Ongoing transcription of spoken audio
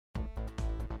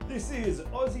This is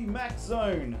Aussie Mac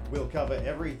Zone. We'll cover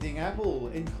everything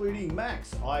Apple, including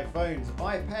Macs, iPhones,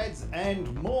 iPads,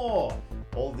 and more.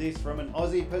 All this from an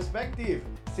Aussie perspective.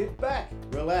 Sit back,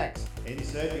 relax, and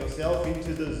insert yourself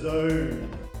into the zone.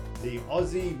 The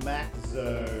Aussie Mac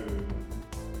Zone.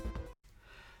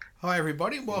 Hi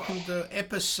everybody, welcome to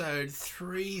episode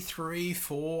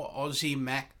 334 Aussie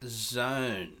Mac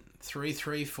Zone.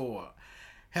 334.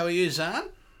 How are you,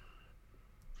 Zahn?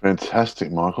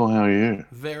 Fantastic, Michael. How are you?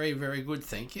 Very, very good,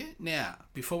 thank you. Now,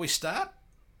 before we start,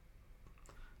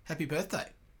 happy birthday.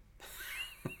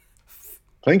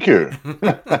 Thank you.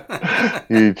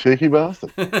 You cheeky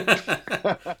bastard. So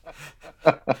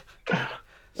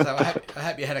I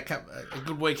hope you had a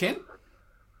good weekend.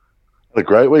 A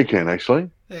great weekend, actually.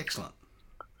 Excellent.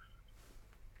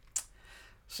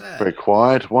 So, Very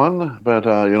quiet one, but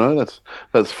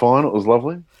that's fine. It was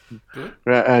lovely. good.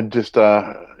 And just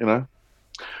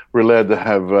we're allowed to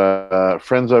have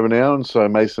friends over now, and so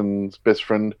Mason's best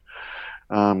friend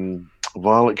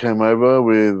Violet came over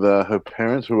with her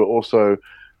parents, who were also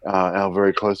our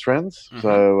very close friends. Mm-hmm.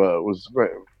 So it was very,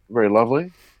 very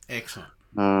lovely. Excellent.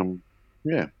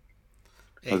 Yeah,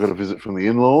 I got a visit from the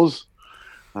in-laws,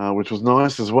 which was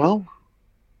nice as well.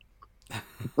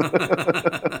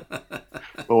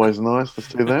 Always nice to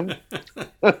see them.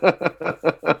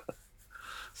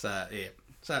 So, yeah.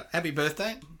 So, happy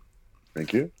birthday.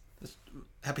 Thank you.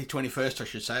 Happy 21st, I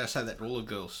should say. I say that to all the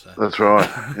girls. So. That's right.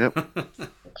 Yep.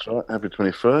 That's right. Happy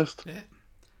 21st. Yeah.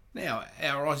 Now,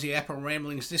 our Aussie Apple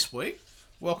ramblings this week.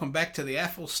 Welcome back to the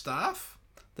Apple staff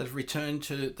that have returned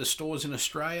to the stores in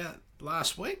Australia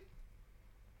last week.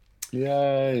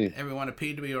 Yay. Everyone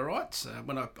appeared to be all right. So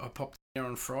when I popped there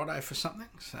on Friday for something.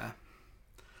 So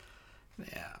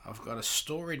now I've got a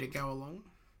story to go along.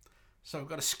 So I've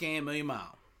got a scam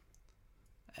email.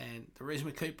 And the reason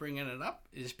we keep bringing it up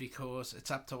is because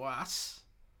it's up to us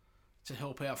to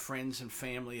help our friends and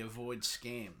family avoid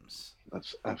scams.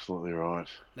 That's absolutely right.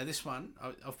 Now this one,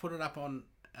 I've put it up on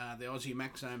the Aussie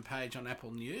Mac Zone page on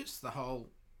Apple News, the whole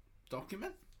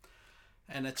document.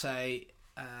 And it's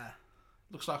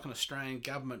looks like an Australian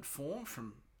government form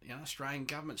from Australian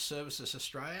Government Services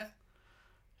Australia.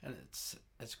 And it's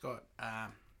got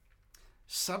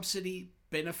subsidy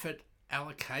benefit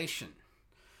allocation.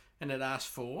 And it asks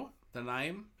for the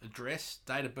name, address,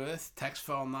 date of birth, tax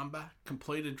file number,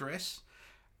 complete address,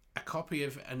 a copy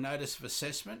of a notice of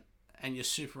assessment, and your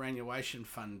superannuation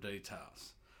fund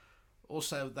details.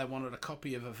 Also, they wanted a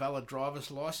copy of a valid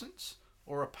driver's licence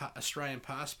or a Australian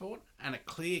passport and a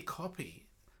clear copy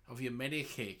of your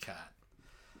Medicare card.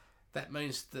 That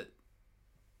means that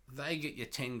they get your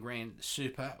 10 grand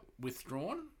super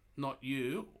withdrawn, not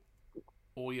you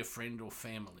or your friend or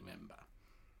family member.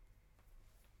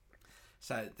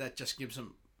 So that just gives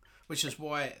them, which is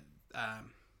why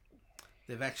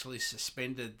they've actually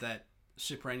suspended that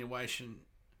superannuation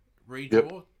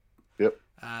redraw. Yep.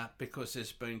 Because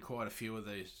there's been quite a few of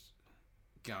these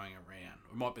going around.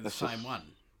 It might be the same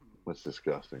one. That's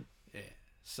disgusting. Yeah.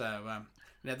 So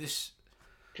now this.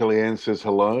 Kellyanne says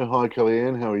hello. Hi,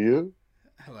 Kellyanne. How are you?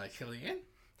 Hello, Kellyanne.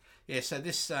 Yeah. So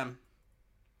this one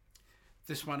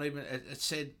even it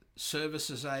said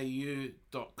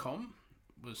servicesau.com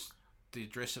was the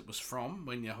address it was from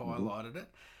when you highlighted it,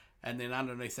 and then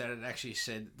underneath that it actually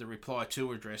said the reply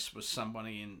to address was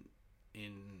somebody in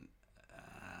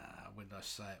when did I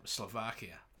say it was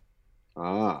Slovakia.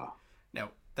 Ah,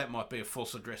 now that might be a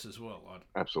false address as well.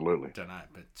 absolutely. I don't know,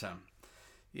 but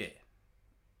yeah.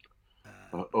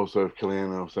 Also, if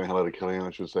Kellyanne, I'll say hello to Kellyanne.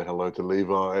 I should say hello to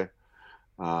Levi.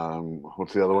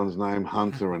 What's the other one's name?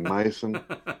 Hunter and Mason.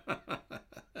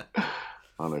 I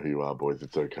know who you are, boys.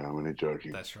 It's okay. I'm only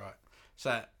joking. That's right.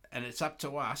 So, and it's up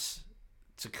to us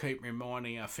to keep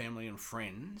reminding our family and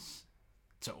friends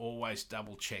to always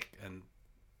double check and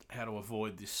how to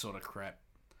avoid this sort of crap.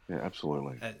 Yeah,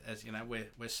 absolutely. As you know,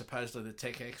 we're supposedly the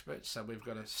tech experts, so we've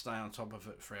got to stay on top of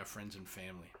it for our friends and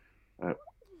family.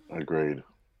 Agreed.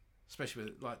 Especially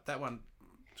with like that one,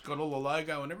 it's got all the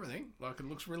logo and everything. Like it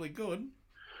looks really good.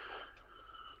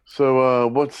 So,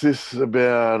 what's this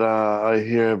about? I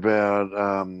hear about,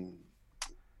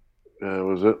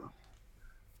 was it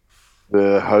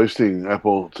the hosting,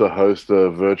 Apple to host a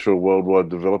virtual worldwide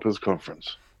developers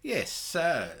conference? Yes,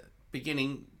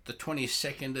 beginning the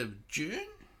 22nd of June.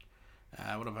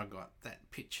 What have I got? That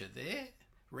picture there.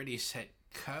 Ready, set,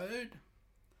 code.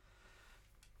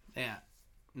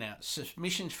 Now,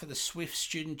 submissions for the Swift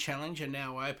Student Challenge are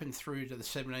now open through to the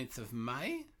 17th of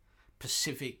May,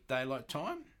 Pacific Daylight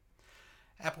Time.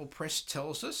 Apple Press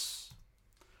tells us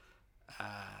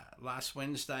last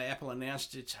Wednesday Apple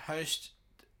announced it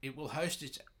will host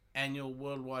its annual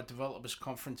Worldwide Developers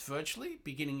Conference virtually,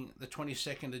 beginning the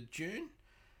 22nd of June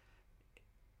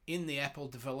in the Apple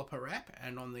Developer app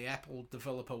and on the Apple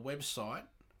Developer website,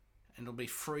 and it'll be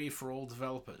free for all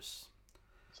developers.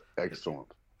 Excellent.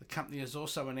 The company has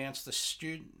also announced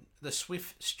the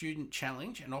Swift Student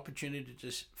Challenge, an opportunity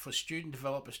for student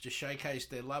developers to showcase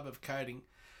their love of coding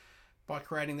by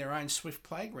creating their own Swift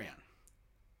playground.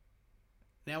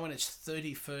 Now in its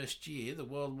 31st year, the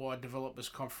Worldwide Developers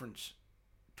Conference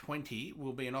 20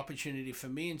 will be an opportunity for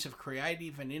millions of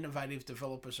creative and innovative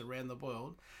developers around the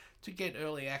world to get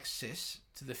early access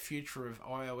to the future of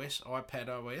iOS,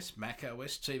 iPadOS,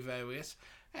 macOS, tvOS,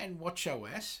 and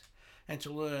watchOS, and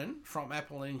to learn from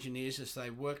Apple engineers as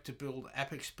they work to build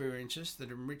app experiences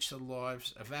that enrich the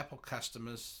lives of Apple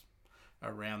customers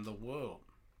around the world.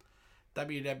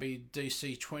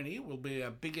 WWDC 20 will be our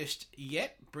biggest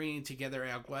yet, bringing together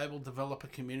our global developer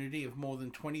community of more than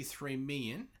 23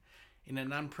 million in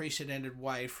an unprecedented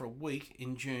way for a week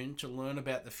in June to learn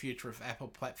about the future of Apple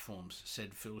platforms,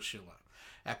 said Phil Schiller,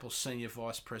 Apple's Senior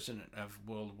Vice President of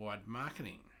Worldwide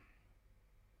Marketing.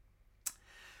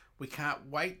 We can't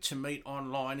wait to meet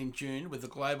online in June with the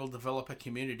global developer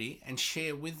community and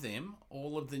share with them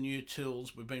all of the new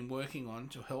tools we've been working on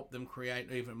to help them create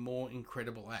even more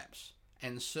incredible apps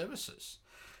and services.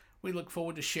 We look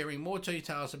forward to sharing more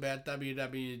details about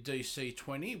WWDC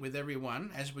 20 with everyone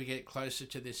as we get closer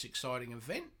to this exciting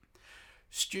event.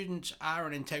 Students are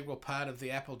an integral part of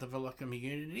the Apple developer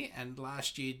community, and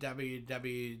last year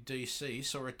WWDC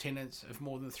saw attendance of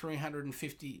more than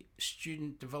 350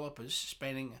 student developers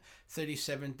spanning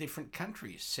 37 different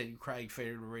countries, said Craig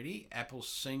Federighi, Apple's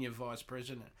Senior Vice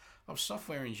President of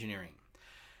Software Engineering.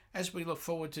 As we look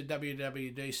forward to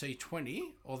WWDC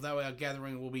 20, although our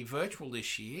gathering will be virtual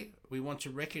this year, we want to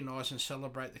recognise and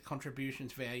celebrate the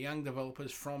contributions of our young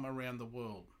developers from around the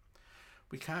world.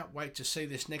 We can't wait to see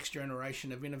this next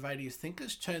generation of innovative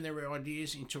thinkers turn their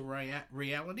ideas into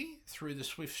reality through the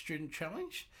Swift Student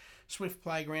Challenge. Swift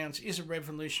Playgrounds is a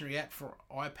revolutionary app for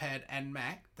iPad and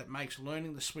Mac that makes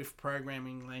learning the Swift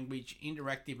programming language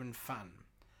interactive and fun.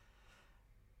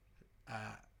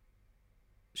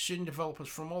 Student developers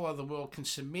from all over the world can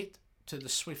submit to the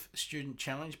Swift Student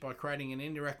Challenge by creating an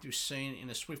interactive scene in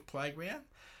a Swift playground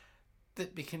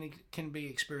that can be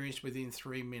experienced within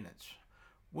 3 minutes.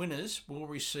 Winners will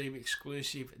receive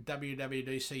exclusive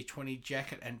WWDC 20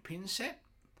 jacket and pin set.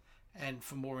 And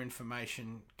for more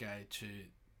information, go to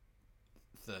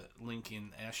the link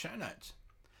in our show notes.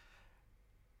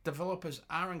 Developers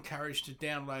are encouraged to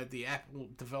download the Apple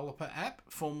Developer app,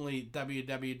 formerly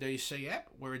WWDC app,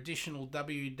 where additional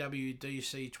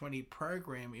WWDC 20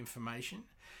 program information,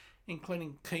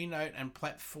 including keynote and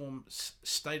platform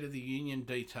State of the Union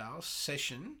details,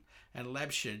 session and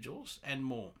lab schedules, and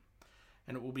more.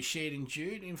 And it will be shared in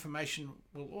June. Information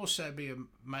will also be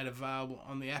made available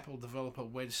on the Apple Developer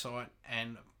website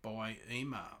and by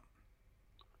email.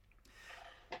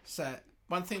 So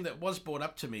one thing that was brought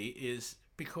up to me is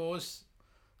because,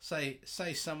 say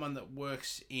someone that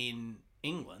works in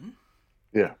England,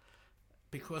 yeah,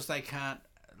 because they can't,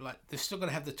 they've still got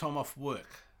to have the time off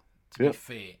work, to be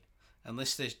fair,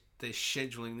 unless they're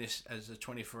scheduling this as a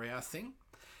 24-hour thing,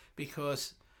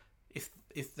 because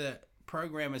if the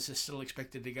programmers are still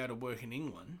expected to go to work in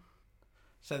England,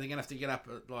 so they're going to have to get up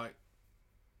at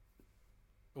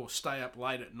or stay up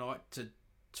late at night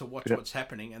to watch what's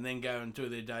happening, and then go and do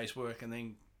their day's work, and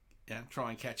then try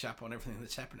and catch up on everything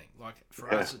that's happening. Like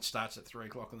for us, it starts at 3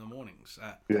 o'clock in the morning. So,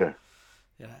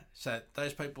 so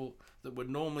those people that would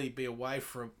normally be away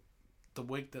for the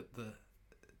week that the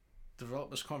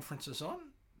developers conference is on,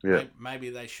 maybe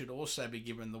they should also be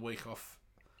given the week off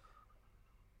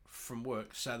from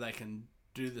work so they can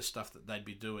do the stuff that they'd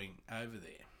be doing over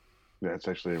there. Yeah, it's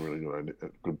actually a really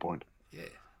good point. Yeah.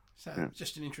 So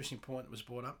just an interesting point that was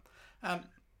brought up.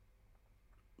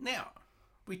 Now,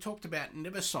 we talked about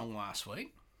Neversong last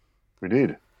week. We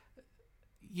did.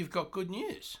 You've got good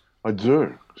news. I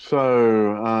do.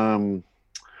 So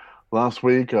last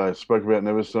week I spoke about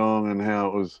Neversong and how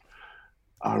it was.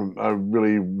 I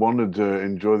really wanted to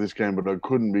enjoy this game, but I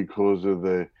couldn't because of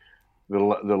the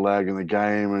lag in the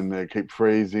game, and they keep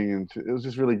freezing, and it was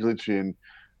just really glitchy, and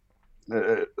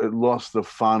it lost the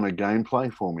fun of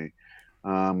gameplay for me.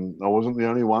 I wasn't the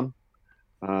only one.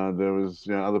 There was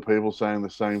other people saying the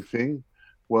same thing.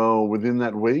 Well, within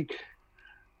that week,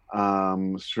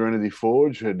 Serenity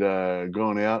Forge had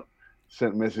gone out,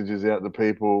 sent messages out to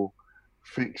people,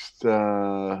 fixed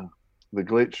the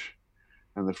glitch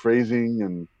and the freezing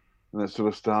and that sort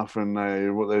of stuff, and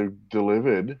what they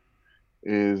delivered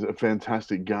is a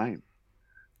fantastic game.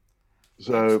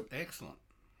 So excellent.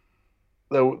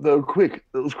 They were quick.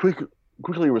 It was quick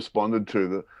quickly responded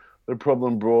to the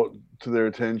problem brought to their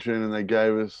attention, and they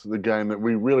gave us the game that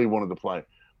we really wanted to play.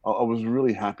 I was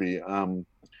really happy.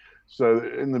 So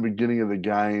in the beginning of the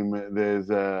game, there's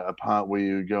a part where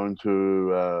you go into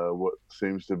what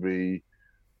seems to be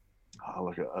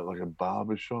like a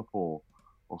barber shop or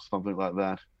something like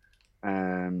that,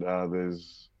 and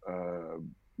there's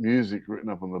music written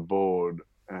up on the board.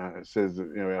 It says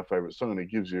that our favorite song, and it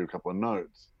gives you a couple of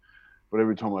notes. But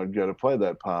every time I'd go to play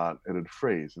that part, it'd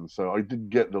freeze, and so I did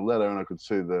get the letter, and I could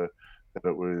see that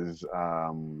it was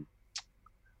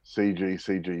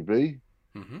CGB.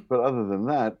 Mm-hmm. But other than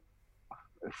that,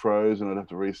 it froze, and I'd have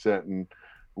to reset and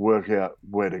work out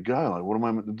where to go. Like, what am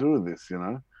I meant to do with this?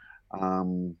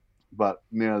 But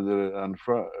now that it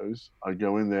unfroze, I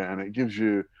go in there, and it gives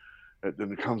you.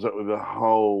 Then it comes up with a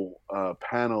whole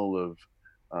panel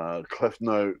of clef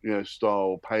note,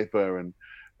 style paper, and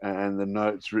the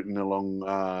notes written along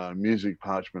music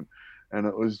parchment, and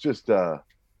it was just it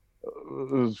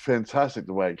was fantastic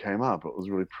the way it came up. It was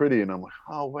really pretty, and I'm like,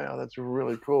 oh wow, that's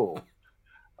really cool.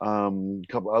 A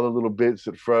couple other little bits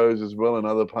that froze as well, and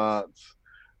other parts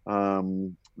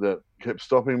that kept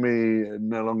stopping me and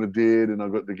no longer did, and I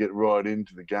got to get right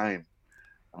into the game.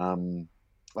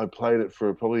 I played it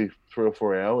for probably 3 or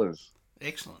 4 hours.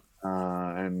 Excellent.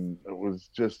 And it was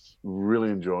just really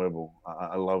enjoyable.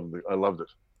 I loved it.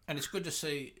 And it's good to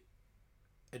see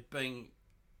it being,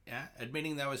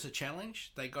 admitting there was a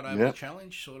challenge. They got over the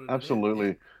challenge, sorted absolutely.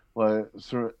 it out. Like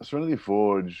Serenity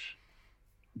Forge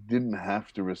didn't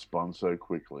have to respond so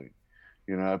quickly.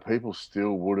 People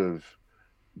still would have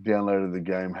downloaded the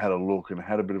game, had a look, and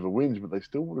had a bit of a whinge, but they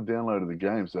still would have downloaded the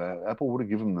game. So Apple would have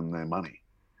given them their money.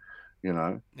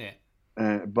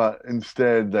 But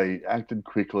instead they acted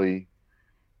quickly,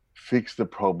 fixed the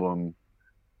problem,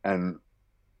 and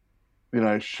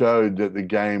showed that the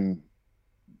game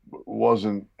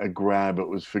wasn't a grab, it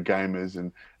was for gamers,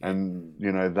 and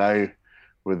they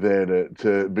were there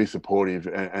to be supportive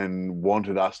and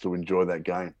wanted us to enjoy that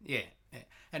game.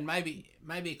 And maybe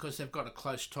because they've got a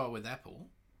close tie with Apple,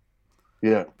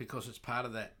 because it's part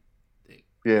of that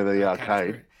the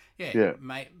arcade,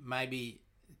 maybe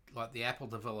like the Apple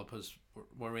developers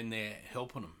were in there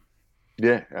helping them.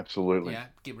 Yeah, absolutely.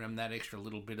 Giving them that extra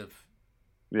little bit of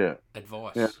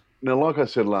advice. Yeah. Now, like I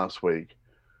said last week,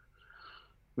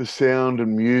 the sound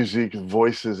and music,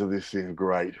 voices of this thing are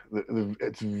great.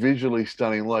 It's visually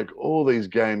stunning, like all these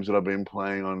games that I've been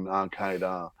playing on arcade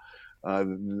are.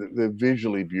 They're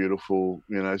visually beautiful,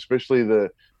 especially the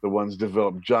ones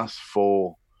developed just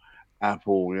for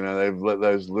Apple. They've let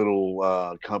those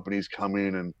little companies come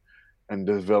in and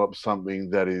develop something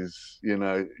that is,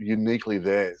 uniquely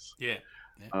theirs.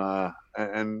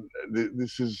 And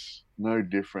this is no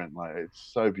different. Like,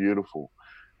 it's so beautiful.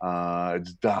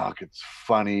 It's dark, it's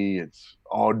funny, it's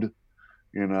odd,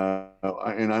 in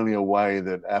only a way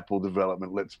that Apple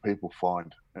development lets people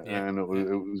find. And it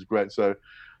was great. So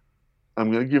I'm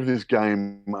going to give this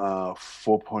game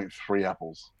 4.3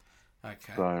 apples.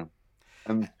 Okay. So,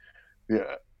 and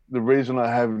the reason I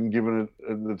haven't given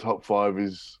it the top 5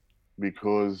 is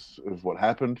because of what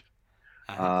happened.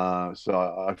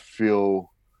 So I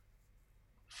feel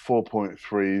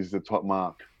 4.3 is the top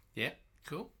mark. Yeah,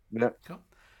 cool. Yeah. Cool.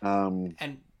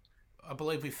 And I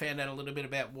believe we found out a little bit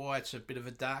about why it's a bit of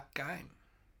a dark game.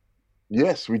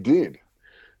 Yes, we did.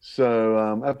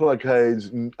 So Apple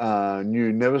Arcade's new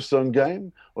Neversong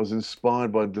game was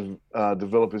inspired by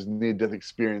developer's near-death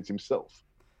experience himself.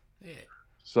 Yeah.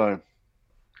 So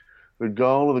the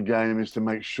goal of the game is to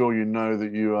make sure you know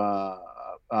that you are,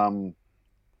 are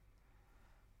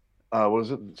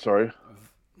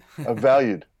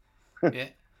valued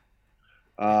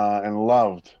and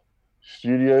loved.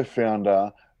 Studio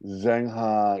founder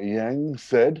Zhanghua Yang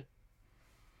said,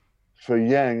 "For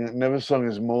Yang, Neversong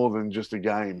is more than just a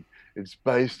game. It's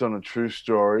based on a true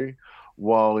story.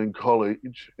 While in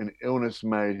college, an illness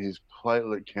made his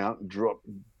platelet count drop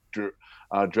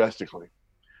drastically,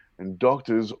 and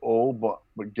doctors all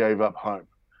but gave up hope.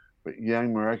 But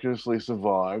Yang miraculously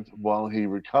survived. While he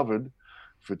recovered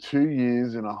for 2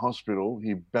 years in a hospital,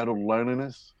 he battled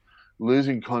loneliness,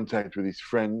 losing contact with his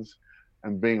friends,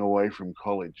 and being away from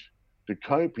college. To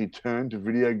cope, he turned to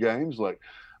video games like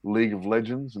League of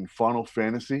Legends and Final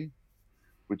Fantasy,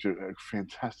 which are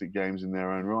fantastic games in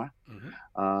their own right.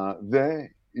 Mm-hmm.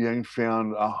 There, Yang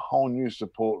found a whole new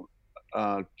support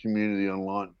community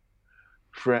online.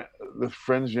 The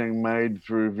friends Yang made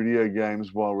through video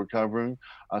games while recovering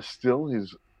are still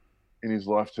in his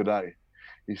life today.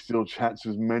 He still chats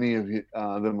with many of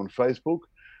them on Facebook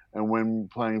and when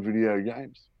playing video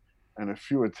games. And a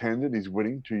few attended his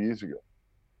wedding 2 years ago,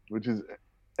 which is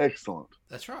excellent.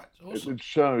 That's right. It, Awesome. it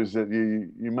shows that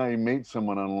you may meet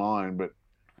someone online, but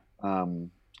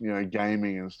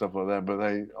gaming and stuff like that, but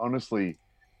they honestly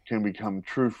can become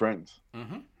true friends,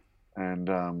 Mm-hmm.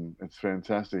 and it's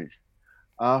fantastic.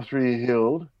 After he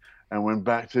healed and went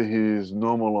back to his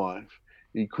normal life,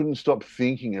 he couldn't stop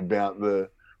thinking about the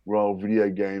role video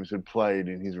games had played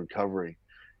in his recovery.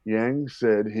 Yang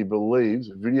said he believes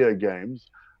video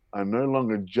games are no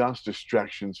longer just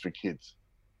distractions for kids,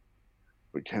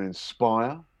 but can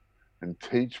inspire and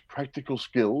teach practical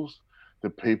skills to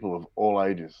people of all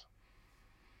ages.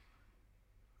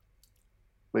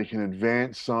 They can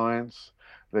advance science,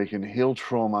 they can heal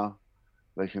trauma,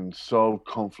 they can solve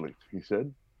conflict, he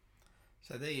said.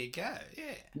 So there you go.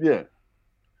 Yeah.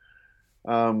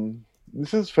 Yeah.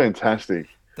 This is fantastic.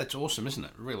 That's awesome, isn't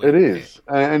it? Really. It is.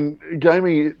 And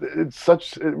gaming, it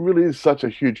really is such a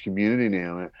huge community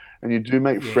now. And you do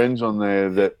make friends on there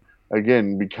that,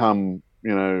 again, become,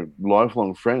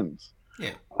 lifelong friends.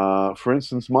 Yeah. For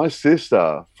instance, my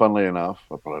sister, funnily enough,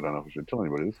 I probably don't know if I should tell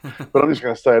anybody this, but I'm just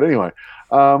going to say it anyway.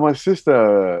 My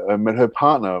sister met her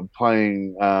partner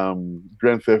playing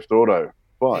Grand Theft Auto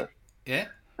 5. Yeah.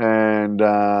 And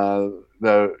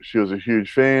she was a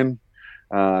huge fan.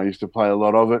 Used to play a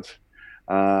lot of it.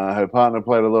 Her partner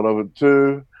played a lot of it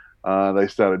too. They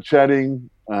started chatting,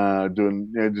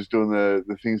 doing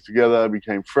the things together,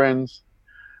 became friends.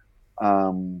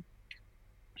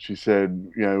 She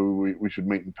said, we should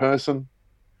meet in person.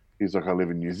 He's like, I live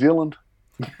in New Zealand.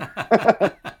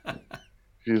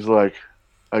 She's like,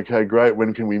 okay, great.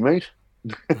 When can we meet?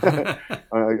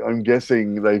 I'm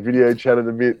guessing they video chatted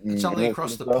a bit. It's only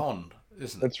across the pond,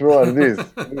 isn't it? That's right, it is.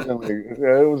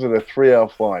 It was a 3-hour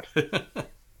flight.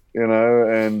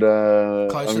 And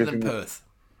closer than Perth.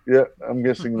 Yeah, I'm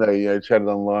guessing they chatted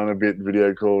online a bit,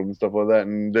 video called and stuff like that,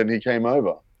 and then he came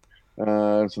over.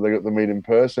 So they got to meet in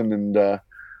person, and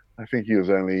I think he was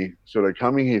only sort of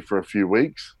coming here for a few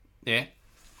weeks. Yeah.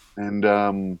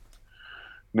 And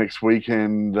next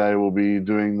weekend they will be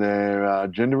doing their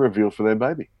gender reveal for their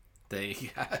baby. There you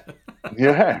go.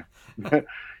 Yeah.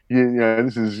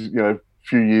 This is, a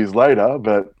few years later,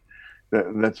 but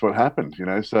that's what happened,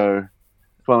 So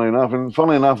funnily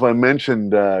enough, I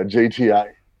mentioned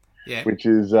GTA, which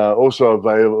is also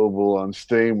available on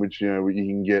Steam, which, you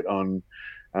can get on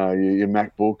your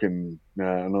MacBook and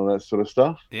all that sort of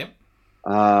stuff. Yep.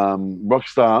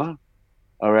 Rockstar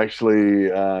are actually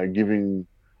giving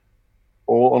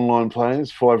all online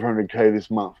players $500K this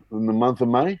month. In the month of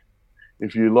May,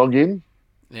 if you log in,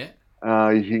 you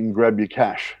can grab your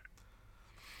cash.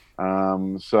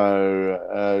 I'm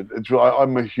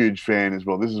a huge fan as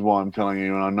well. This is why I'm telling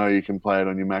you, and I know you can play it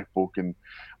on your MacBook, and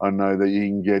I know that you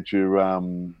can get your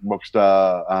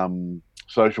Rockstar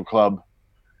Social Club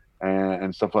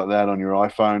and stuff like that on your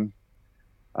iPhone.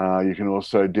 You can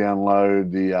also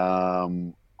download the,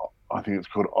 I think it's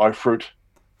called iFruit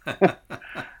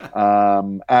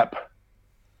app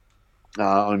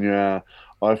on your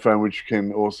iPhone, which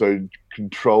can also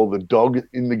control the dog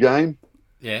in the game.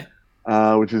 Yeah.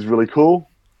 Which is really cool.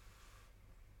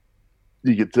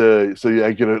 You get to, so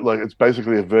you get it, like, it's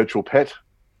basically a virtual pet.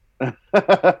 And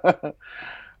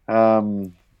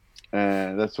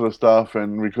that sort of stuff.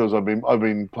 And because I've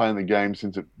been playing the game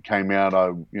since it came out,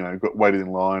 I got waited in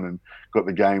line and got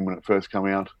the game when it first came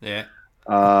out. Yeah.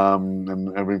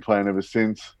 And I've been playing ever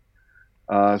since.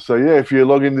 So yeah, if you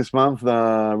log in this month,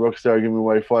 Rockstar are giving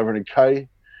away $500K.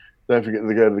 Don't forget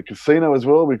to go to the casino as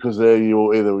well, because there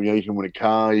you can win a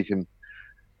car, you can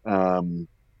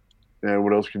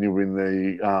what else can you win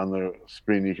on the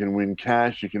spin? You can win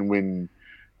cash, you can win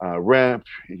ramp,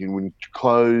 you can win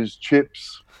clothes,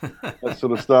 chips, that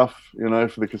sort of stuff,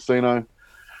 for the casino.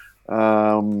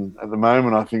 At the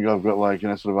moment, I think I've got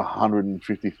sort of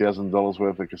 $150,000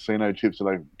 worth of casino chips that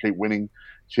I keep winning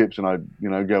chips, and I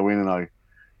go in and I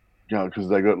because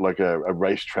they got like a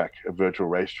racetrack, a virtual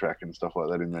racetrack and stuff like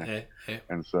that in there. Yeah.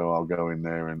 And so I'll go in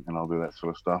there and I'll do that sort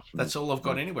of stuff. That's all I've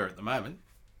got anywhere at the moment.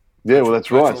 Yeah, well,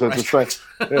 that's right. So it's the same.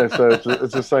 Yeah, so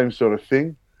it's the same sort of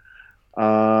thing.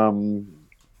 So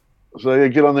yeah,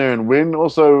 get on there and win.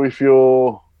 Also, if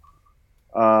you're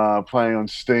playing on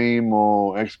Steam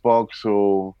or Xbox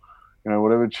or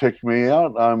whatever, check me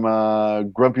out.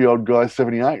 I'm Grumpy Old Guy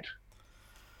 78.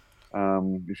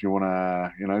 If you want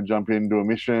to, jump into a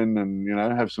mission and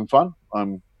have some fun,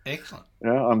 I'm excellent.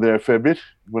 I'm there a fair bit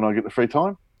when I get the free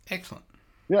time. Excellent.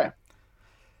 Yeah.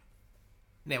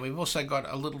 Now we've also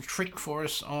got a little trick for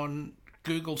us on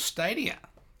Google Stadia.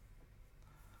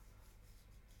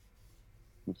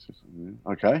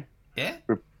 Okay. Yeah.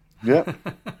 Yeah.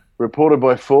 Reported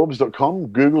by Forbes.com,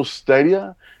 Google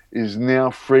Stadia is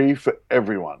now free for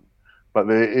everyone. but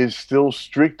there is still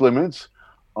strict limits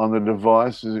on the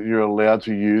devices that you're allowed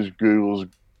to use Google's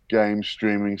game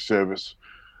streaming service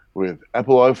with.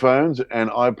 Apple iPhones and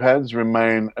iPads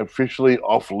remain officially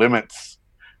off limits.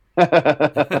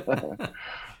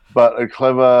 But a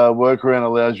clever workaround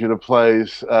allows you to play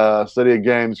Stadia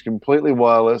games completely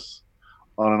wireless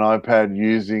on an iPad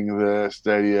using the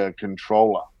Stadia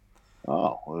controller.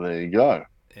 Oh, well, there you go.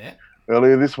 Yeah.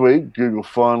 Earlier this week, Google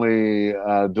finally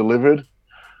delivered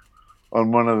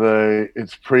on one of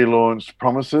its pre-launch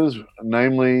promises,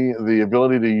 namely the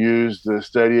ability to use the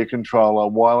Stadia controller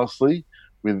wirelessly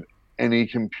with any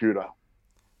computer.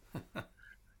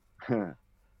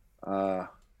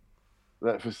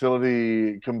 That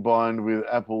facility, combined with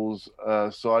Apple's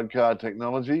sidecar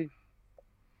technology,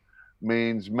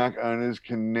 means Mac owners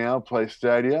can now play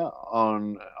Stadia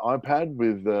on iPad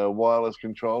with a wireless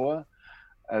controller,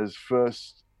 as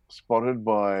first spotted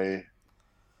by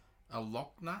A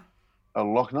Lochner?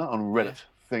 on Reddit. Yeah.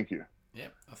 Thank you.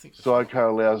 Yep, I think that's Sidecar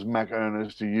allows Mac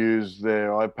owners to use their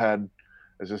iPad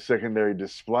as a secondary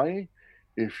display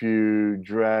if you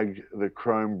drag the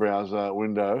Chrome browser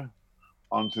window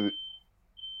onto the...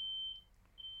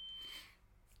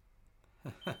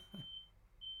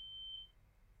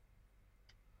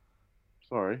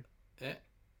 Sorry. Yeah.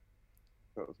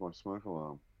 That was my smoke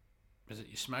alarm. Is it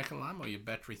your smoke alarm or your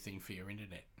battery thing for your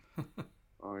internet?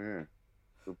 Oh, yeah.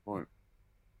 Good point.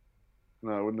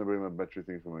 No, it wouldn't have been my battery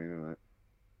thing for my internet.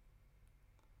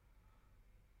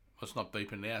 Well, it's not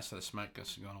beeping now, so the smoke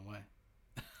has gone away.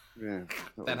 Yeah.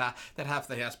 That half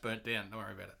the house burnt down. Don't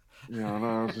worry about it. Yeah, I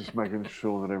know. I was just making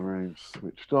sure that everything's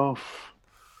switched off.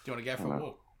 Do you want to go for a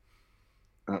walk?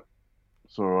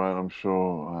 It's all right. I'm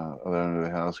sure the owner of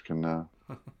the house can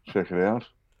check it out.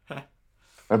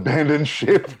 Abandoned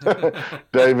ship,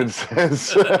 David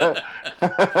says.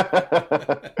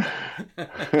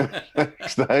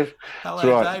 Thanks, Dave.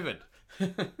 Hello, right. David.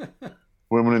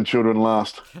 Women and children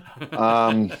last.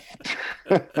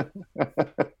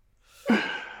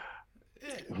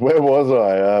 Where was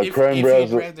I? Chrome if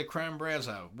browser. you drag the Chrome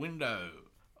browser window.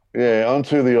 Yeah,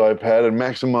 onto the iPad and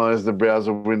maximize the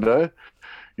browser window,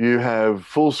 you have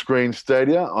full screen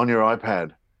Stadia on your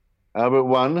iPad. Albert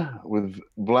One with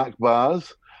black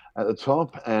bars at the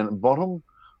top and bottom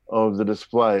of the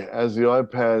display, as the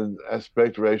iPad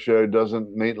aspect ratio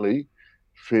doesn't neatly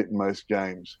fit most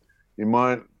games. You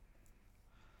might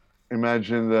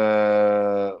imagine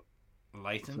the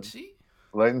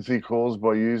latency caused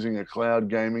by using a cloud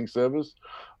gaming service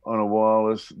on a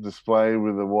wireless display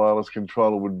with a wireless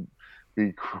controller would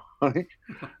be chronic.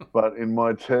 But in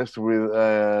my test with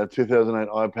a 2008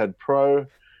 iPad Pro,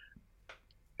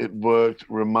 it worked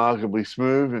remarkably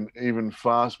smooth, and even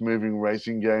fast-moving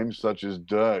racing games such as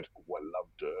Dirt. Oh, I love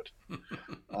Dirt.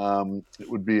 It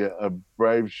would be a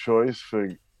brave choice for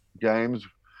games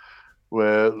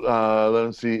where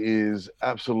latency is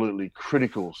absolutely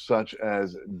critical, such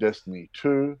as Destiny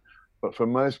 2. But for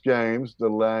most games, the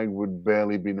lag would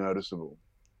barely be noticeable.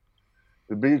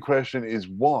 The bigger question is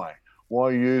why?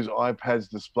 Why use iPad's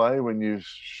display when you've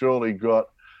surely got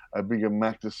a bigger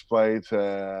Mac display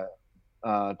to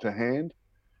hand?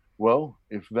 Well,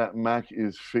 if that Mac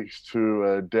is fixed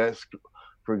to a desk,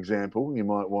 for example, you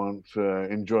might want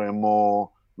to enjoy a more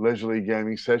leisurely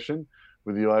gaming session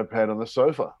with the iPad on the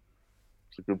sofa.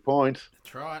 It's a good point.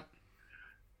 That's right.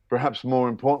 Perhaps more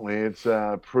importantly, it's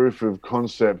proof of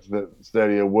concept that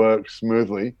Stadia works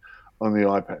smoothly on the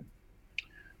iPad.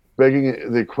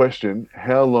 Begging the question,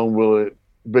 how long will it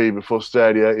be before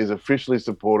Stadia is officially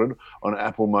supported on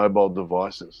Apple mobile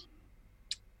devices?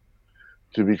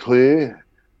 To be clear,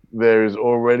 there is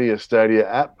already a Stadia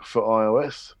app for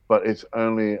iOS, but it's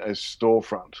only a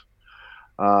storefront.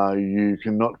 You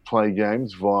cannot play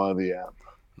games via the app.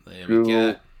 There we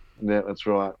go. Yeah, that's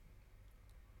right.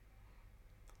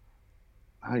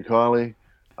 Hey, Kylie.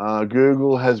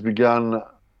 Google has begun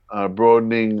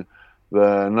broadening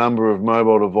the number of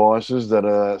mobile devices that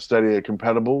are Stadia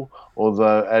compatible,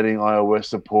 although adding iOS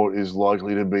support is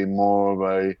likely to be more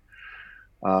of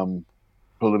a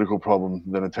political problem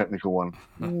than a technical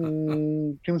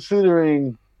one.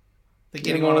 Considering they're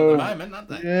getting on at the moment, aren't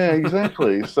they? Yeah,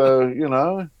 exactly. So,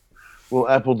 will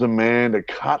Apple demand a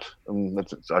cut?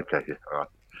 That's okay. Yeah, all right.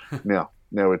 Now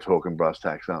we're talking brass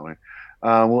tacks, aren't we?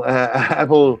 Will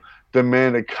Apple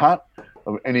demand a cut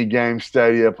of any game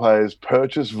Stadia players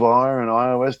purchase via an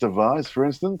iOS device, for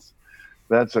instance?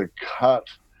 That's a cut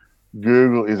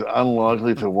Google is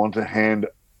unlikely to want to hand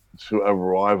to a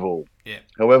rival. Yeah.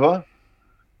 However,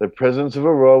 the presence of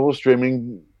a rival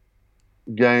streaming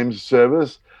games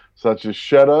service such as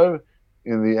Shadow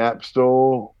in the App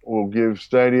Store will give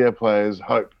Stadia players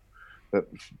hope that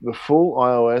the full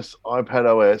iOS, iPad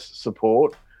OS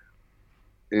support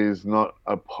is not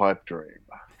a pipe dream.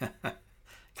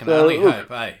 Can only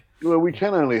hope, eh? Well, we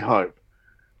can only hope.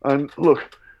 And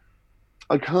look,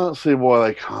 I can't see why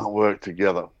they can't work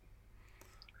together.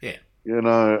 Yeah. You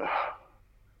know,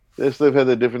 yes, they've had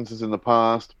their differences in the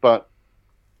past, but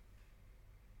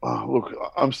look,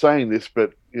 I'm saying this,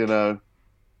 but you know,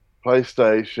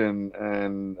 PlayStation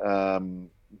and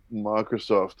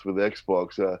Microsoft with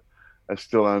Xbox are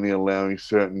still only allowing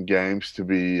certain games to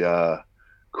be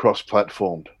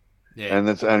cross-platformed, Yeah. and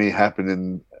that's only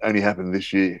happened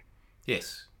this year.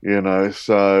 Yes. You know,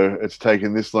 so it's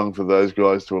taken this long for those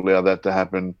guys to allow that to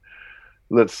happen.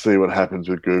 Let's see what happens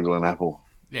with Google and Apple.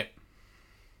 Yep.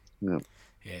 Yeah.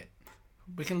 Yeah.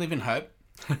 We can live in hope.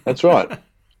 That's right.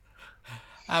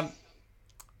 How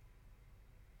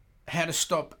to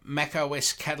stop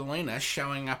macOS Catalina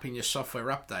showing up in your software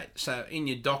update. So in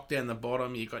your dock down the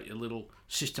bottom, you've got your little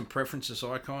system preferences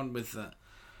icon with the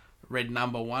red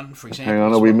number 1, for example. Hang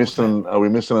on, are we missing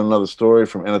another story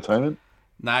from entertainment?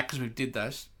 No, because we did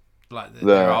those. Like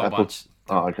they're old ones.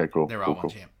 Oh, okay, cool. They're old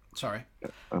ones, yeah. Sorry. Yeah,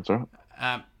 that's all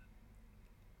right.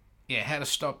 Yeah, how to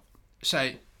stop.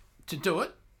 So to do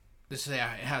it, this is our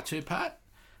how-to part.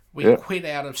 We quit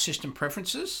out of system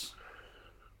preferences.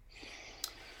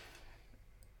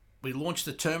 We launched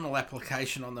the terminal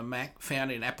application on the Mac,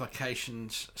 found in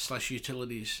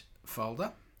applications/utilities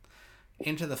folder.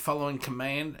 Enter the following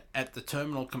command at the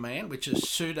terminal command, which is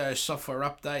sudo software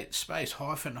update space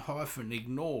 --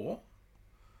 ignore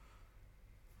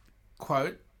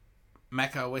quote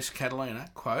macOS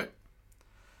Catalina quote.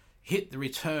 Hit the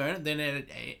return, then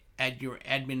add your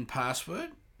admin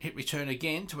password. Hit return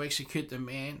again to execute the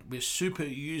command with super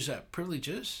user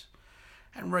privileges,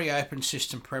 and reopen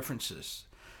system preferences.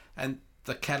 And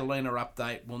the Catalina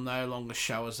update will no longer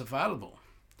show as available.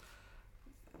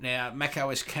 Now,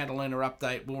 macOS Catalina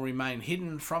update will remain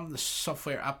hidden from the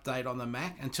software update on the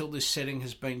Mac until this setting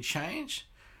has been changed,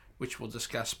 which we'll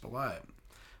discuss below.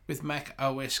 With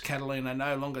macOS Catalina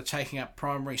no longer taking up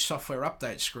primary software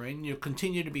update screen, you'll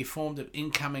continue to be informed of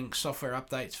incoming software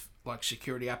updates like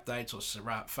security updates or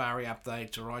Safari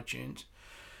updates or iTunes.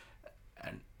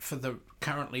 And for the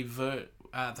current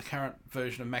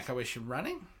version of macOS you're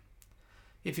running,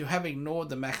 if you have ignored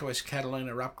the macOS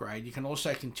Catalina upgrade, you can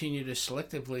also continue to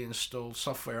selectively install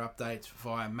software updates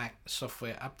via Mac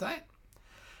Software Update.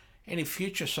 Any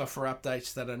future software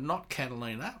updates that are not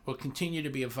Catalina will continue to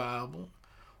be available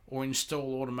or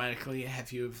install automatically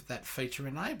if you have that feature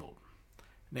enabled.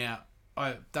 Now,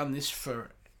 I've done this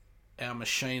for our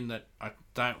machine that I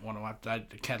don't want to update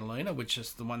to Catalina, which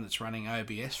is the one that's running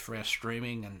OBS for our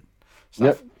streaming and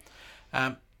stuff.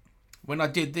 Yep. When I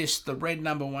did this, the red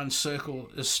number 1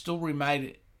 circle is still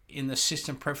remained in the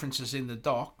system preferences in the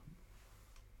dock,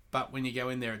 but when you go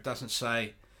in there, it doesn't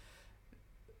say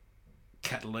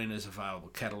Catalina's available,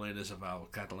 Catalina's available,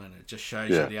 Catalina. It just shows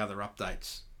you the other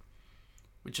updates,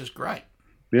 which is great.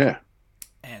 Yeah.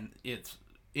 And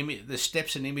the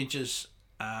steps and images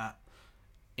are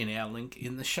in our link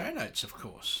in the show notes, of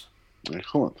course.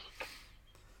 Excellent.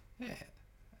 Yeah.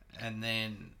 And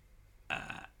then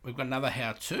we've got another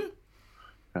how-to.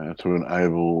 To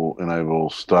enable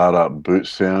startup boot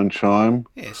sound chime.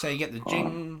 Yeah, so you get the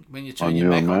jing when you turn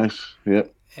your Mac on.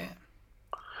 Yep. Yeah.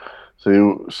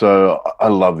 So I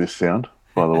love this sound,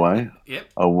 by the way.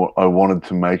 Yep. I wanted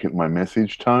to make it my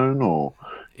message tone, or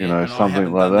something I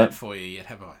haven't like done that. For you yet,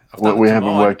 have I? We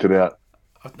haven't worked it out.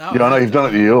 I know you've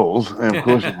done it to yours, and of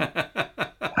course.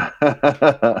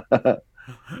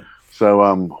 So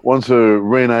want to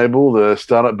re-enable the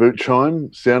startup boot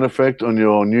chime sound effect on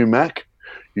your new Mac?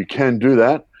 You can do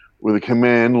that with a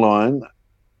command line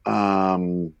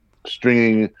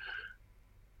stringing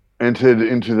entered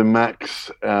into the Mac's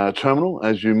terminal.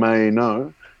 As you may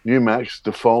know, new Macs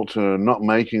default to not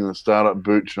making the startup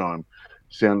boot chime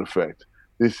sound effect.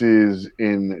 This is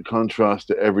in contrast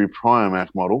to every prior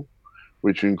Mac model,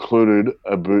 which included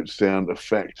a boot sound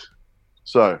effect.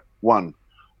 So, 1,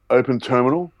 open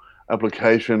terminal,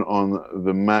 application on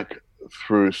the Mac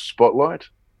through Spotlight,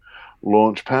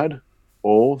 Launchpad,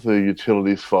 or the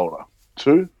Utilities folder.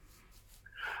 2,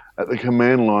 at the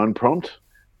command line prompt,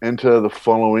 enter the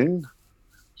following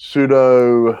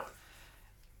sudo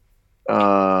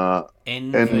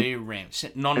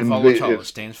NVRAM, non-volatile it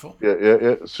stands for.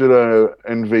 Yeah. Sudo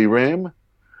NVRAM,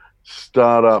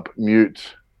 startup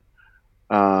mute,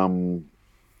 what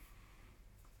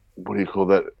do you call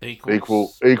that?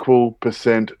 Equal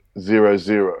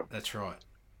 %00. That's right.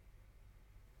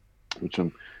 Which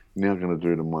I'm now going to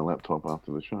do to my laptop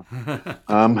after the show.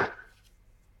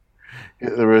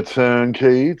 Hit the return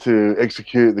key to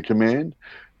execute the command.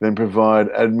 Then provide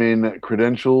admin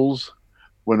credentials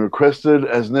when requested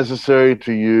as necessary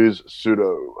to use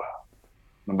sudo.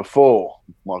 Number 4,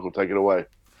 Michael, take it away.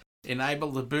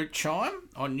 Enable the boot chime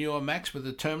on newer Macs with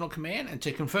the terminal command, and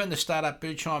to confirm the startup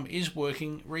boot chime is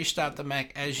working, restart the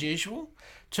Mac as usual,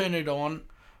 turn it on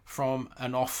from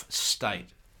an off state.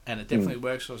 And it definitely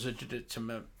works. I did it to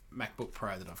my MacBook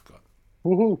Pro that I've got.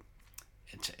 Woohoo.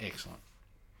 It's excellent.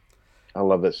 I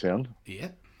love that sound. Yeah.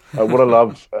 What I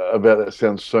love about that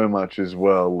sound so much as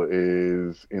well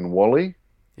is in WALL-E.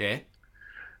 Yeah.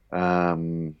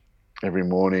 Every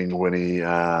morning when he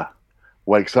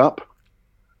wakes up,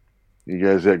 he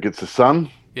goes out, gets the sun,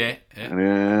 Yeah.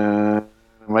 and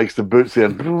makes the boot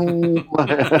sound. I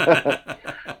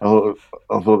thought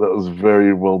that was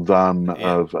very well done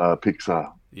of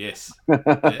Pixar. Yes. Yeah.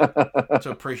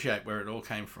 To appreciate where it all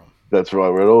came from. That's right,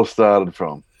 where it all started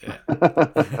from. Yeah.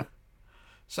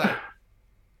 So,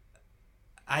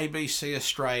 ABC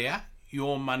Australia,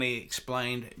 Your Money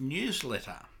Explained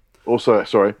newsletter. Also,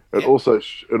 sorry, it also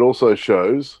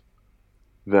shows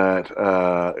that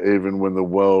even when the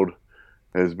world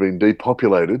has been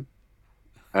depopulated,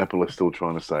 Apple is still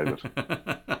trying to save it.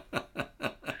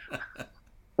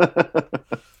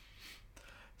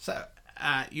 So,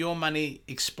 Your Money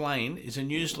Explained is a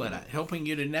newsletter helping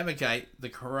you to navigate the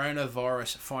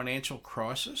coronavirus financial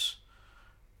crisis.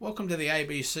 Welcome to the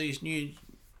ABC's new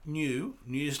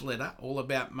newsletter all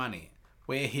about money.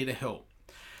 We're here to help.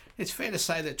 It's fair to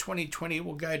say that 2020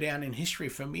 will go down in history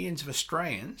for millions of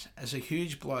Australians as a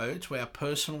huge blow to our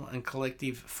personal and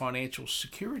collective financial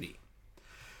security.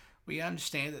 We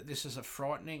understand that this is a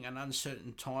frightening and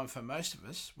uncertain time for most of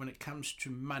us when it comes to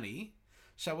money,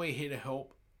 so we're here to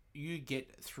help you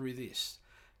get through this.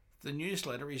 The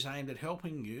newsletter is aimed at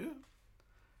helping you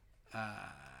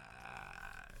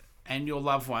and your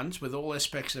loved ones with all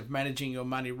aspects of managing your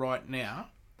money right now,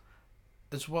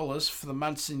 as well as for the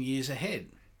months and years ahead.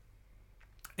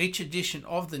 Each edition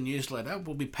of the newsletter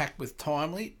will be packed with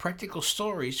timely, practical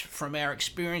stories from our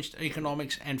experienced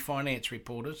economics and finance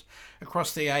reporters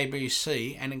across the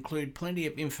ABC and include plenty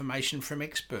of information from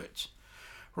experts.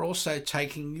 We're also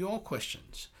taking your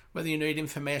questions, whether you need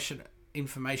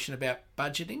information about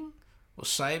budgeting or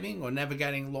saving or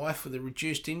navigating life with a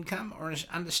reduced income or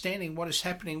understanding what is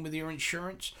happening with your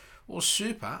insurance or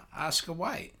super, ask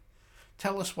away.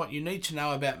 Tell us what you need to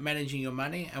know about managing your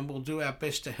money and we'll do our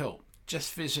best to help.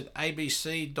 Just visit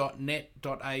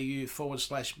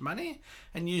abc.net.au/money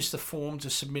and use the form to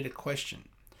submit a question.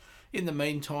 In the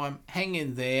meantime, hang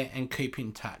in there and keep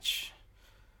in touch.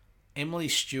 Emily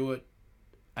Stewart,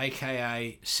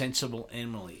 aka Sensible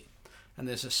Emily. And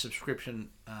there's a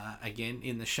subscription again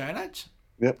in the show notes.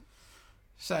 Yep.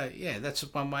 So, yeah, that's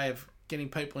one way of getting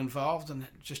people involved and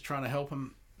just trying to help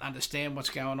them understand what's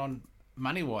going on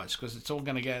money-wise, because it's all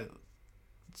going to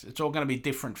be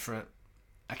different for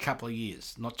a couple of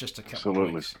years, not just a couple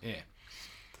of weeks. Yeah.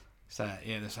 So,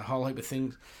 yeah, there's a whole heap of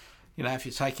things. You know, if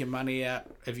you take your money out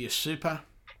of your super,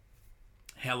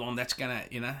 how long that's going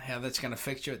to, how that's going to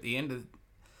affect you at the end of,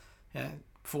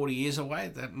 40 years away,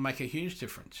 that will make a huge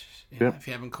difference, you know, if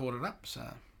you haven't caught it up.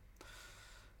 So,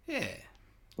 yeah,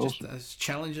 just awesome. Those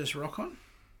challenges rock on.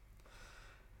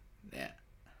 Now,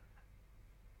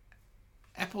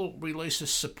 Apple releases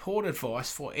support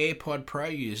advice for AirPod Pro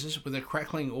users with a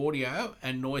crackling audio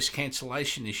and noise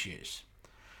cancellation issues.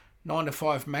 9 to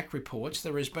 5 Mac reports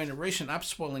there has been a recent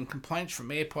upswell in complaints from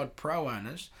AirPod Pro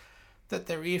owners that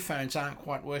their earphones aren't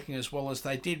quite working as well as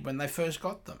they did when they first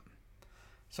got them.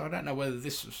 So I don't know whether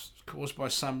this was caused by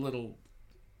some little,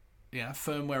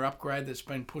 firmware upgrade that's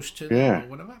been pushed to them or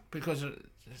whatever, because it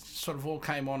sort of all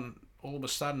came on all of a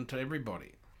sudden to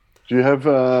everybody. Do you have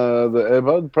the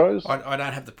AirPod Pros? I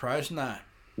don't have the Pros, no.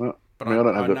 No, but I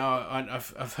don't have know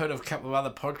I've heard of a couple of other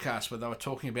podcasts where they were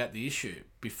talking about the issue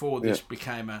before this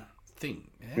became a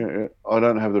thing. Yeah, I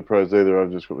don't have the Pros either.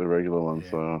 I've just got the regular ones,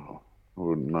 so I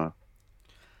wouldn't know.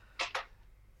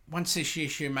 Once this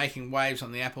issue making waves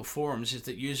on the Apple forums is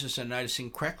that users are noticing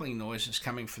crackling noises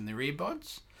coming from their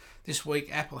earbuds. This week,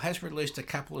 Apple has released a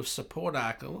couple of support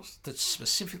articles that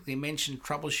specifically mention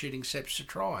troubleshooting steps to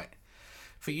try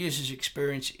for users who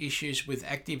experience issues with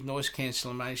active noise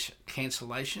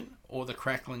cancellation or the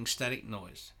crackling static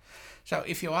noise. So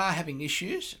if you are having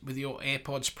issues with your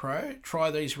AirPods Pro, try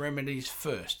these remedies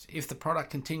first. If the product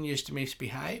continues to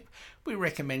misbehave, we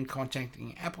recommend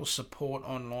contacting Apple support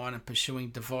online and pursuing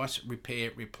device repair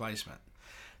replacement.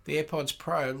 The AirPods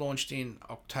Pro launched in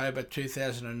October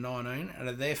 2019 and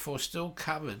are therefore still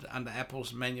covered under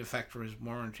Apple's manufacturer's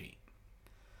warranty.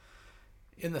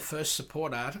 In the first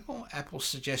support article, Apple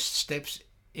suggests steps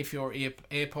if your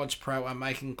AirPods Pro are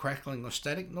making crackling or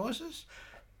static noises.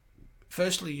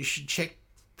 Firstly, you should check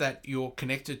that your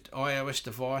connected iOS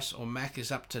device or Mac is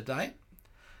up to date.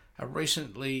 A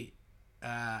recently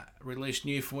released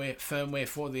new firmware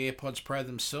for the AirPods Pro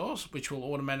themselves, which will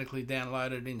automatically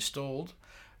download and installed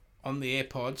on the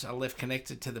AirPods, are left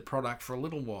connected to the product for a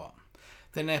little while.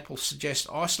 Then Apple suggests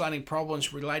isolating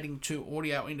problems relating to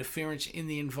audio interference in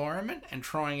the environment and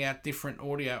trying a different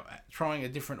audio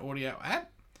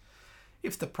app.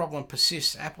 If the problem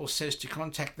persists, Apple says to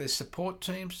contact their support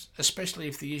teams, especially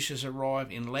if the issues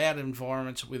arrive in loud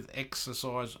environments with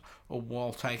exercise or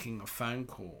while taking a phone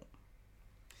call.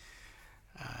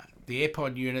 The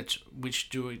AirPod units which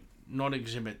do not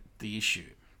exhibit the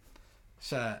issue.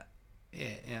 So,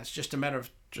 it's just a matter of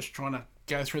just trying to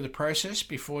go through the process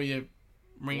before you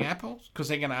ring Apple, because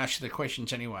they're going to ask you the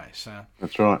questions anyway. So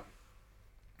That's right.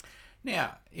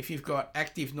 Now, if you've got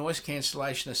active noise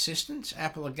cancellation assistance,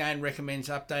 Apple again recommends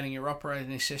updating your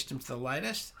operating system to the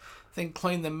latest. Then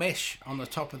clean the mesh on the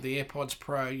top of the AirPods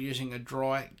Pro using a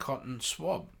dry cotton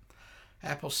swab.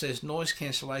 Apple says noise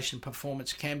cancellation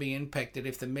performance can be impacted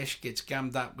if the mesh gets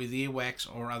gummed up with earwax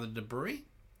or other debris.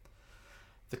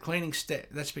 The cleaning step,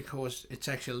 that's because it's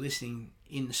actually listening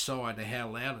inside to how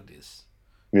loud it is.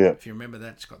 Yeah. If you remember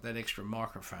that, it's got that extra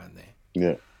microphone there.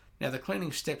 Yeah. Now, the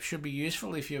cleaning step should be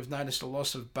useful if you have noticed a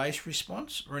loss of bass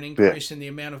response or an increase in the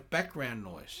amount of background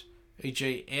noise,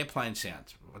 e.g. airplane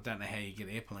sounds. I don't know how you get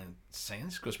airplane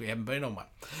sounds because we haven't been on one.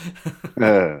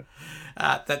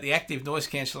 That the active noise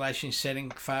cancellation setting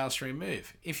fails to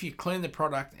remove. If you clean the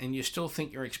product and you still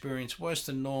think you're experiencing worse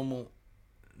than normal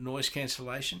noise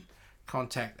cancellation,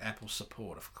 contact Apple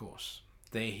support, of course.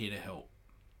 They're here to help.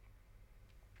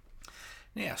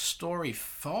 Now, story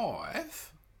 5.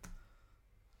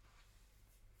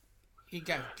 You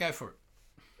go for it.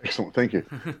 Excellent, thank you.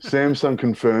 Samsung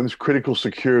confirms critical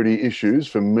security issues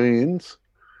for millions.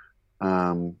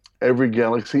 Every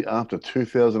Galaxy after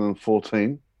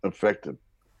 2014 affected.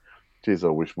 Geez, I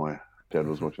wish my dad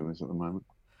was watching this at the moment.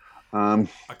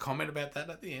 A comment about that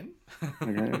at the end.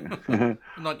 Okay.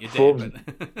 Not your Forbes, dad,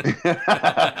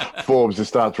 but Forbes just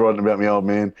starts writing about me, old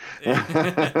man.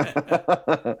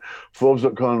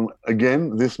 Forbes.com,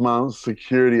 again, this month's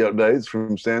security updates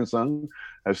from Samsung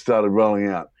have started rolling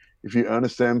out. If you own a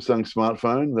Samsung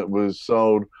smartphone that was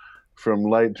sold from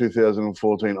late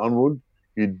 2014 onward,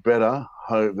 you'd better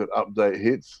hope that update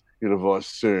hits your device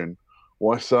soon.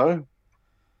 Why so?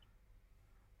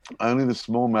 Only the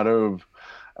small matter of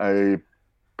a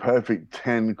perfect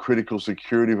 10 critical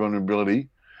security vulnerability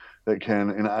that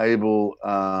can enable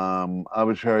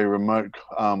arbitrary remote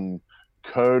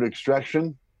code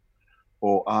extraction,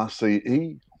 or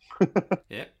RCE,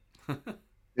 yep.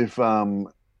 if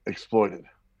exploited.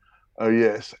 Oh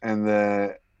yes, and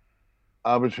the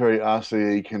arbitrary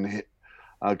RCE can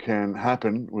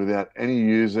happen without any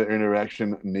user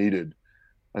interaction needed,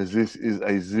 as this is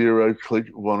a zero-click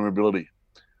vulnerability.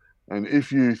 And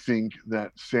if you think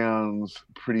that sounds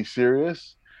pretty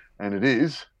serious, and it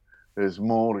is, there's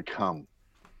more to come.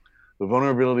 The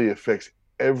vulnerability affects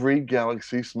every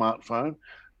Galaxy smartphone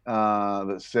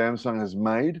that Samsung has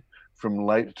made from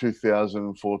late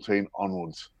 2014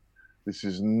 onwards. This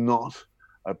is not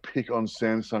a pick on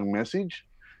Samsung message.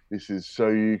 This is so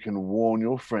you can warn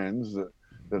your friends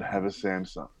that have a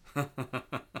Samsung.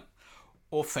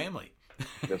 Or family.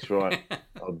 That's right.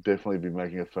 I'll definitely be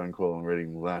making a phone call and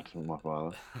reading that to my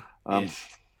father. Yes.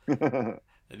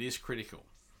 It is critical.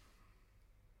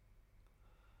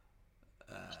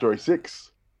 Story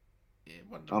 6. Yeah,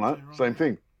 what Oh no, same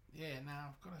thing. Yeah, no,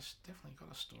 I've definitely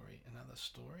got a story, another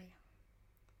story.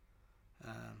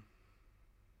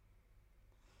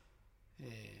 Yeah,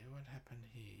 what happened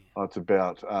here? Oh, it's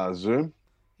about Zoom.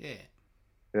 Yeah.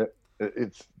 Yeah,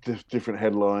 it's different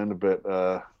headline, but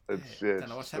it's don't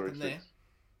know what's happened 6. there.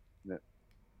 Yeah.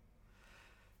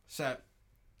 So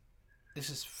this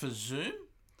is for Zoom.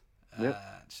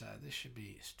 So this should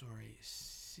be story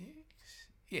 6.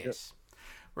 Yes. Yep.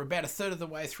 We're about a third of the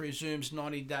way through Zoom's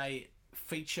 90-day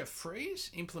feature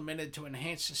freeze implemented to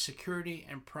enhance the security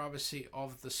and privacy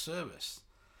of the service.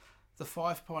 The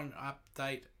 5.0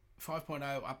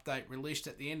 update released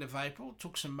at the end of April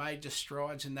took some major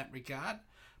strides in that regard,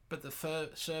 but the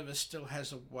service still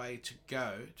has a way to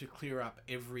go to clear up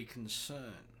every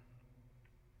concern.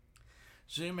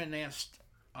 Zoom announced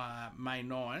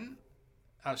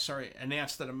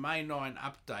announced that a May 9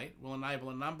 update will enable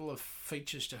a number of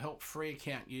features to help free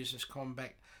account users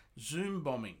combat Zoom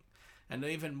bombing. And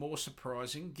even more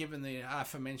surprising, given the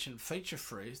aforementioned feature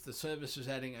freeze, the service is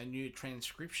adding a new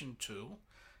transcription tool,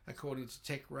 according to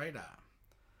TechRadar.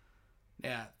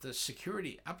 Now, the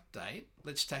security update,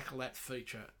 let's tackle that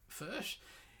feature first.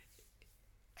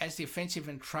 as the offensive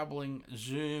and troubling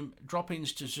Zoom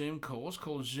drop-ins to Zoom calls,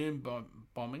 called Zoom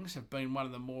bombings, have been one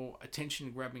of the more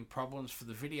attention-grabbing problems for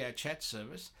the video chat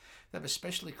service, they've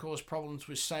especially caused problems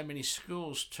with so many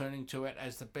schools turning to it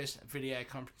as the best video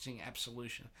conferencing app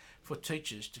solution for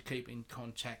teachers to keep in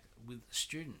contact with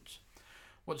students.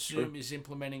 What Zoom is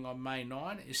implementing on May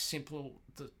 9 is simple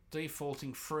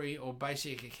defaulting free or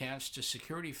basic accounts to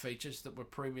security features that were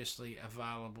previously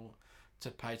available to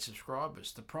paid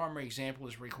subscribers. The primary example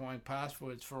is requiring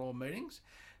passwords for all meetings,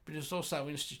 but it's also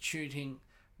instituting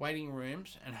waiting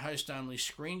rooms and host-only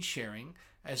screen sharing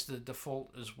as the default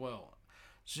as well.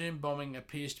 Zoom bombing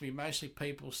appears to be mostly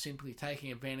people simply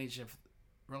taking advantage of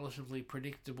relatively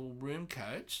predictable room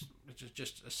codes, which is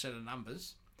just a set of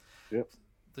numbers. Yep.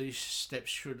 These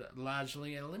steps should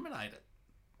largely eliminate it.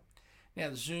 Now,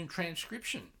 the Zoom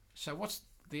transcription. So what's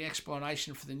the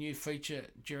explanation for the new feature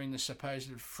during the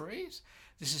supposed freeze?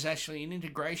 This is actually an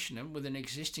integration with an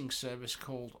existing service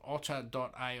called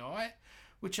Otter.ai,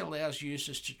 which allows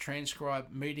users to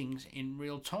transcribe meetings in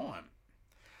real time.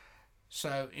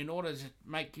 So in order to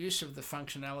make use of the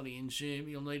functionality in Zoom,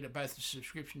 you'll need both a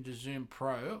subscription to Zoom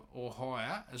Pro or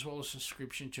higher, as well as a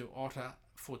subscription to Otter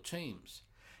for Teams.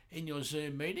 In your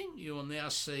Zoom meeting, you will now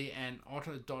see an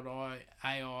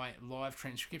Otter.ai live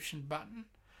transcription button.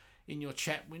 In your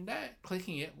chat window,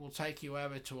 clicking it will take you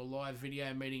over to a live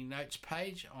video meeting notes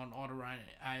page on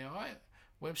Otter.ai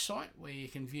website, where you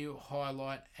can view,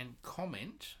 highlight and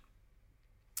comment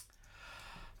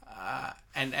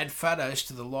and add photos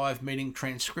to the live meeting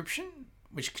transcription,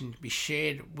 which can be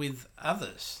shared with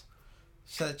others.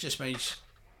 So that just means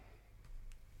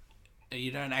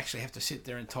you don't actually have to sit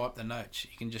there and type the notes.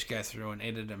 You can just go through and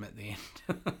edit them at the end.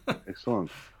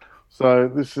 Excellent. So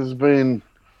this has been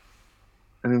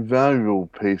an invaluable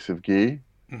piece of gear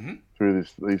through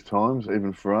these times,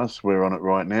 even for us. We're on it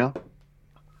right now.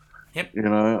 Yep. You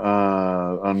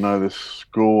know, I know the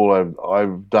school.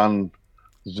 I've done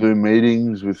Zoom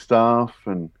meetings with staff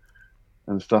and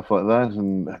stuff like that,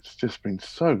 and it's just been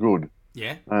so good.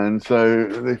 Yeah. And so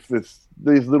if there's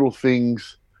these little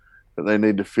things that they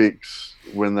need to fix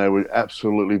when they were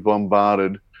absolutely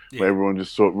bombarded, where everyone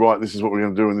just thought, right, this is what we're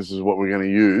going to do and this is what we're going to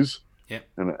use. Yep.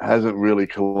 And it hasn't really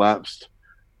collapsed.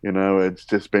 You know, it's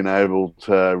just been able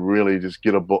to really just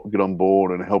get on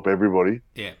board and help everybody.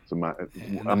 Yeah. It's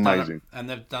amazing. And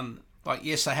they've done, like,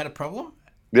 yes, they had a problem.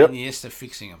 Yep. And yes, they're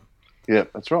fixing them. Yeah,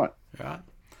 that's right. Right.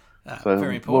 So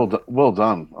very important. Well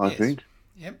done, I think.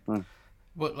 Yep. Well,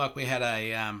 like we had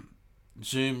a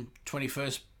Zoom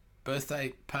 21st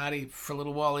birthday party for a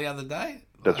little while the other day.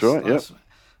 That's right, yep.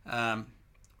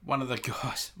 One of the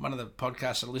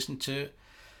podcasts I listened to,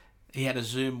 he had a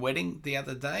Zoom wedding the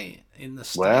other day in the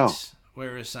States. Wow.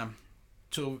 Whereas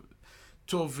two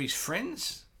of his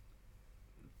friends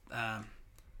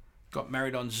got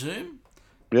married on Zoom.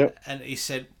 Yep. And he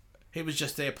said he was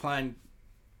just there playing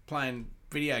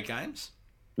video games.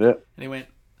 Yep. And he went,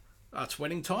 "Oh, it's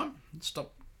wedding time.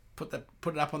 Stop. Put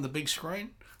it up on the big screen.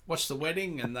 Watch the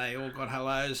wedding." And they all got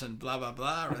hellos and blah blah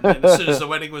blah. And then as soon as the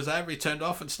wedding was over, he turned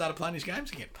off and started playing his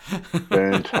games again.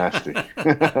 Fantastic.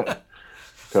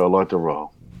 So I like to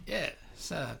roll. Yeah.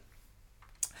 So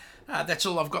that's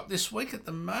all I've got this week at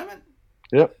the moment.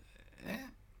 Yep. Yeah.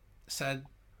 So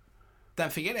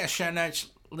don't forget our show notes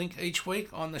link each week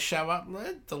on the show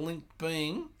upload. The link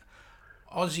being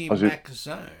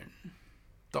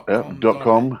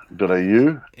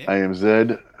AussieMacZone.com.au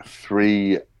AMZ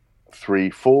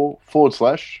 334 /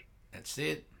 That's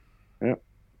it. Yep.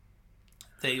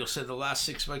 There you'll see the last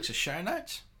 6 weeks of show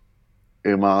notes.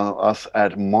 Email us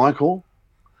at Michael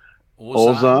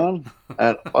Orzan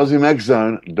at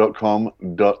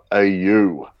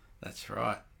AussieMacZone.com.au. That's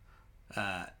right.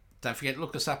 Don't forget to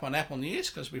look us up on Apple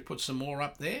News, because we put some more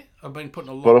up there. I've been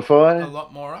putting a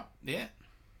lot more up. Yeah.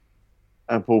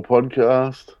 Apple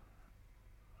Podcast.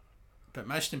 But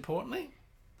most importantly,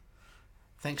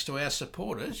 thanks to our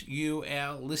supporters, you,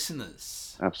 our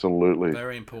listeners. Absolutely.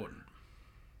 Very important.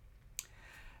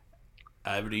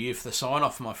 Over to you for the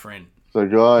sign-off, my friend. So,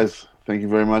 guys, thank you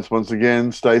very much once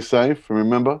again. Stay safe. And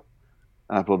remember,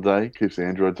 Apple Day keeps the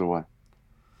androids away.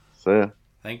 See ya.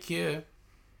 Thank you.